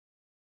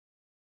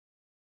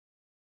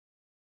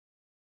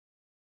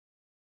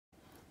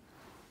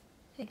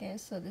Hey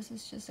guys, so this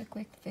is just a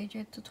quick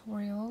video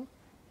tutorial.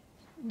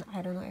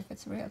 I don't know if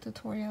it's a real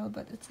tutorial,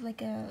 but it's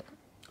like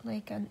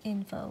an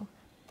info.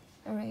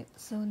 Alright,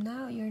 so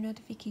now your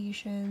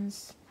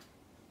notifications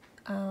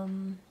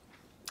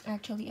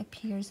actually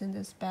appears in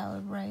this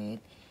bell, right?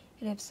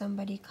 And if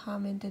somebody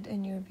commented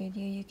on your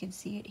video, you can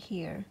see it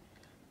here.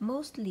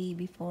 Mostly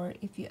before,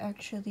 if you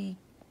actually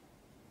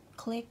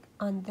click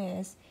on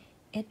this,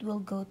 it will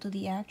go to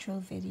the actual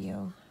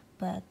video.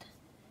 But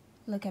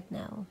look at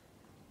now.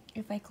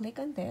 If I click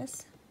on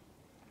this,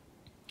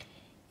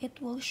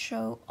 it will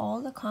show all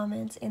the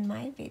comments in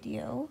my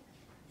video,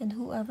 and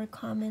whoever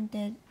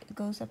commented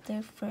goes up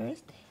there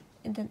first,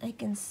 and then I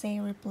can say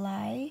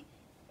reply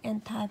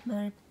and type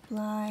my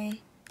reply,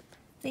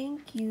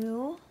 thank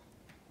you,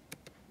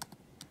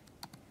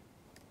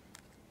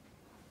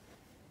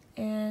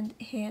 and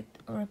hit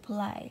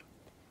reply.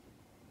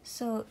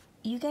 So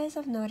you guys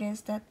have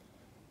noticed that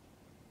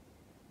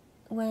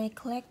when I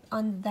clicked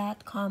on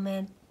that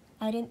comment,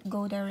 I didn't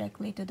go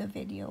directly to the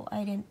video.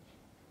 I didn't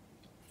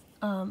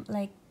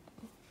like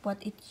what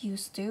it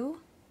used to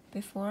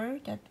before,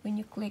 that when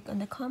you click on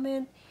the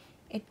comment,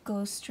 it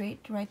goes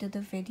straight right to the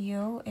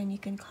video and you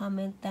can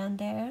comment down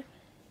there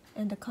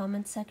in the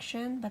comment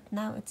section. But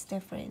now it's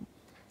different.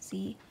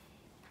 See,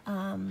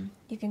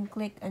 you can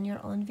click on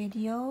your own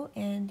video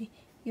and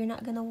you're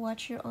not gonna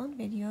watch your own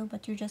video,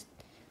 but you just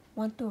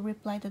want to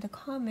reply to the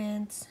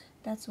comments.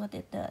 That's what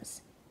it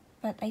does.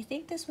 But I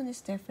think this one is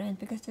different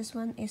because this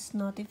one is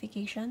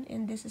notification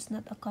and this is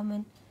not a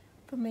comment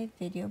from my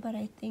video. But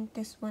I think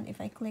this one, if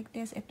I click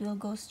this, it will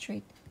go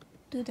straight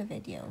to the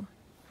video.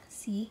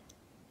 See?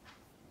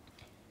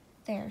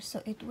 There,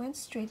 so it went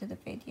straight to the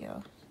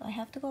video. So I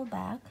have to go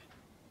back.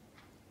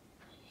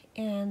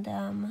 And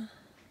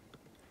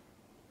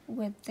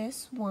with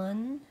this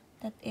one,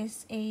 that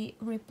is a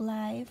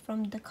reply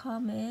from the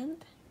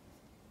comment.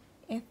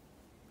 If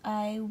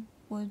I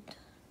would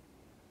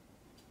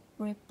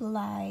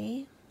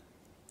reply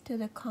to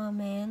the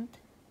comment,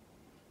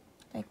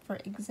 like for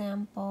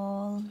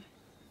example,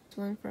 this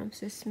one from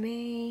Sis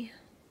May,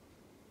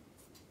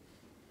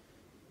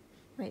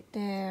 right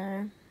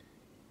there,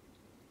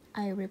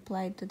 I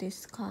replied to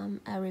this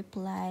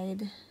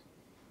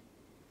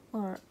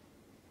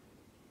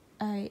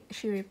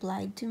she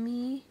replied to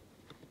me,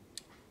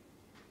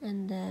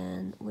 and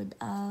then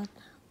without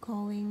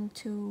going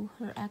to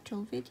her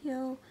actual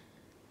video,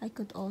 I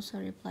could also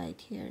reply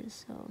it here.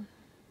 So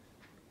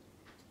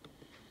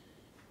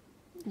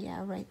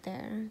yeah, right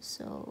there.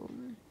 So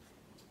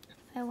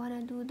I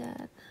wanna do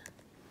that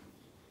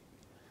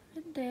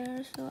right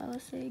there. So I will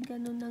say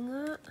ganun na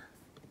nga.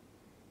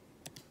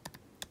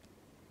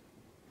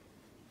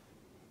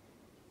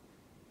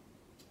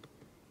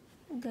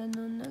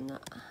 Ganun na nga.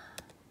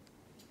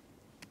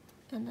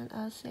 And then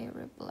I'll say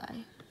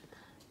reply.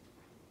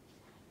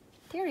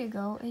 There you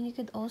go. And you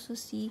could also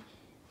see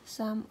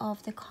some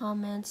of the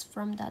comments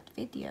from that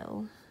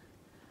video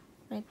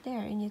right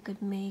there, and you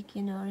could make,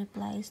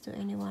 replies to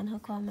anyone who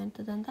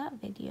commented on that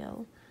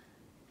video.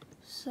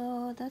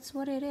 So that's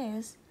what it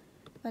is.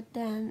 But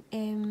then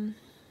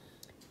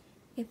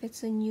if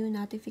it's a new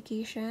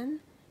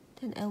notification,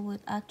 then I would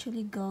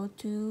actually go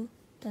to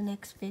the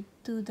next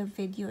to the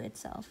video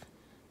itself.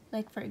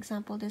 Like for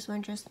example, this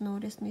one, just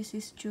noticed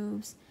Mrs.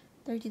 Jubes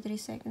 33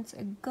 seconds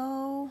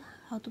ago,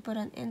 how to put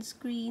an end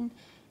screen,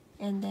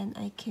 and then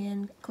I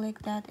can click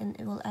that and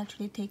it will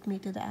actually take me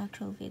to the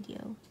actual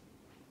video.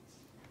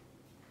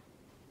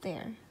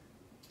 There.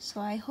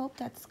 So I hope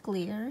that's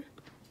clear.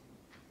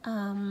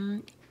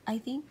 I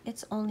think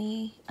it's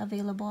only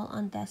available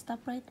on desktop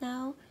right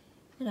now,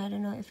 and I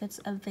don't know if it's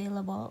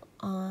available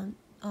on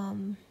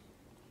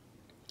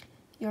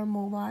your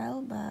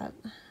mobile, but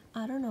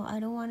I don't know. I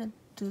don't want to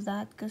do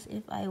that because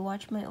if I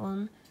watch my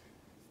own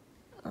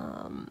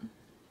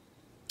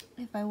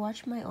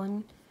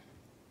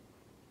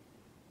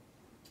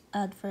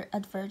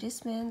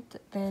advertisement,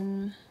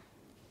 then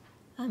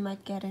I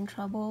might get in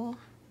trouble.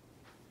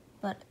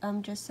 But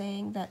I'm just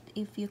saying that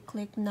if you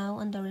click now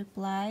on the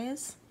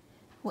replies,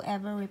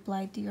 whoever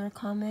replied to your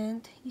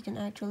comment, you can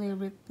actually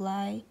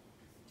reply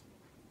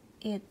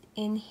it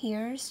in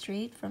here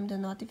straight from the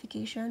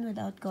notification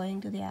without going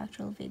to the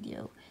actual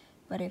video.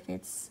 But if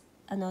it's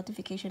a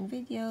notification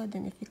video,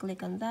 then if you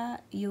click on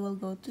that, you will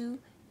go to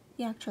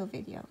the actual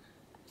video.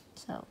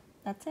 So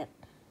that's it.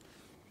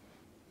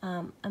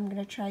 I'm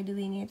gonna try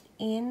doing it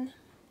in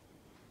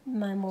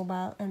my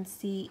mobile and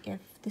see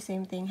if the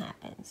same thing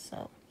happens.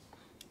 So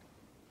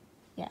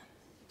yeah,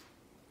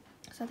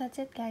 so that's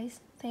it guys,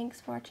 thanks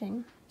for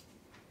watching.